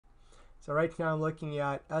So right now I'm looking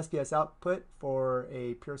at SPS output for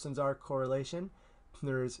a Pearson's R correlation.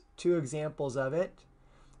 There's two examples of it.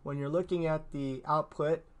 When you're looking at the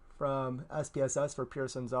output from SPSS for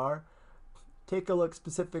Pearson's R, take a look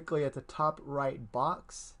specifically at the top right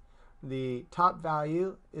box. The top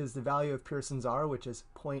value is the value of Pearson's R, which is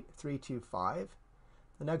 0.325.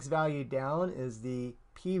 The next value down is the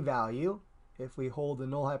p-value. If we hold the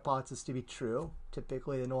null hypothesis to be true,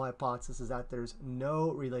 typically the null hypothesis is that there's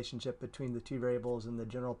no relationship between the two variables in the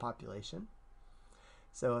general population.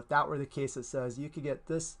 So if that were the case, it says you could get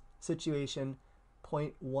this situation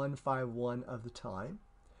 0.151 of the time.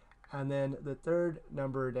 And then the third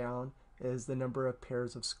number down is the number of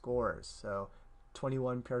pairs of scores. So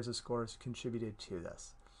 21 pairs of scores contributed to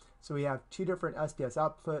this. So we have two different SPS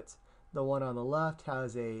outputs. The one on the left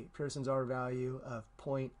has a Pearson's R value of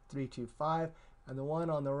 0.325, and the one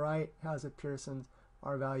on the right has a Pearson's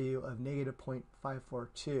R value of negative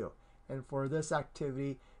 0.542. And for this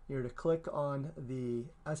activity, you're to click on the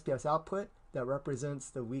SPS output that represents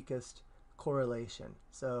the weakest correlation.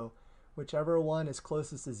 So whichever one is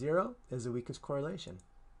closest to 0 is the weakest correlation.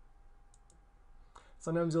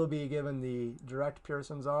 Sometimes you'll be given the direct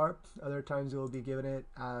Pearson's R, other times you'll be given it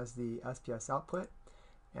as the SPS output.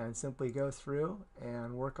 And simply go through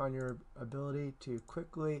and work on your ability to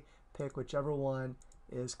quickly pick whichever one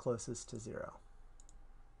is closest to 0.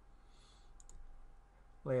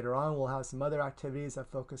 Later on, we'll have some other activities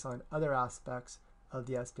that focus on other aspects of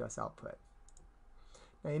the SPS output.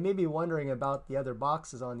 Now, you may be wondering about the other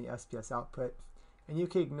boxes on the SPS output, and you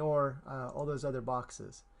can ignore all those other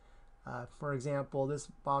boxes. For example, this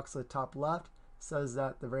box at the top left says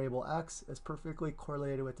that the variable x is perfectly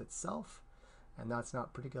correlated with itself, and that's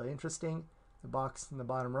not particularly interesting. The box in the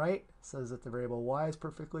bottom right says that the variable y is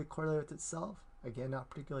perfectly correlated with itself. Again, not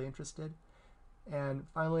particularly interested. And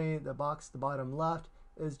finally, the box at the bottom left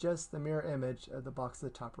is just the mirror image of the box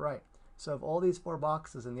at the top right. So of all these four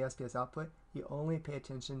boxes in the SPS output, you only pay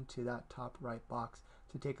attention to that top right box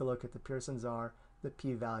to take a look at the Pearson's R, the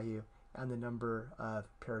p-value, and the number of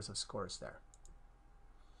pairs of scores there.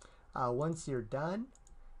 Once you're done,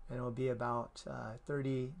 and it'll be about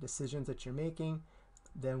 30 decisions that you're making,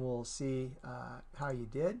 then we'll see how you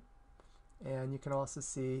did, and you can also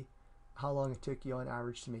see how long it took you on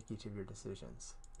average to make each of your decisions.